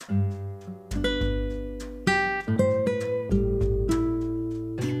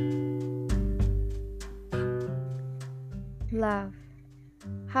Love,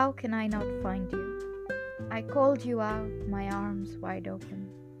 how can I not find you? I called you out, my arms wide open.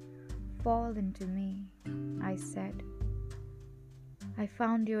 Fall into me, I said. I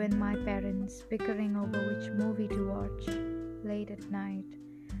found you and my parents bickering over which movie to watch late at night,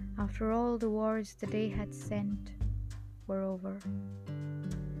 after all the wars the day had sent were over.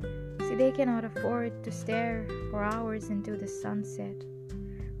 See, they cannot afford to stare for hours into the sunset,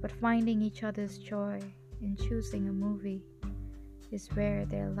 but finding each other's joy in choosing a movie is where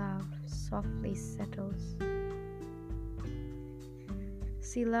their love softly settles.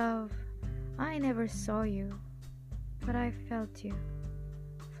 See, love, I never saw you, but I felt you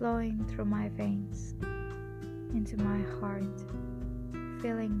flowing through my veins into my heart,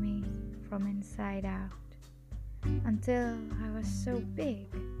 filling me from inside out, until I was so big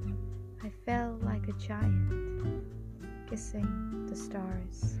I felt like a giant kissing the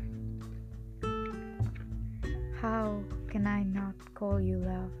stars. How can I not call you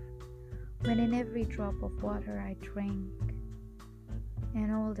love, when in every drop of water I drink,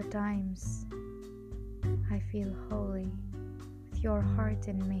 and all the times I feel holy with your heart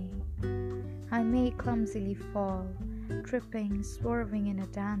in me, I may clumsily fall, tripping, swerving in a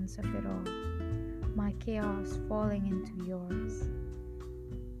dance of it all, my chaos falling into yours.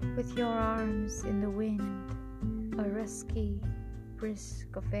 With your arms in the wind, a rusky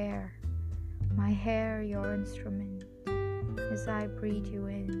brisk of air, my hair your instrument, as I breathe you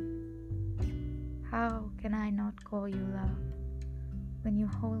in. How can I not call you love, when you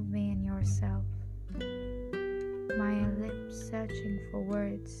hold me in yourself, my lips searching for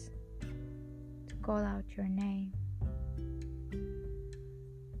words to call out your name,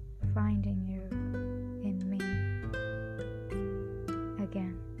 finding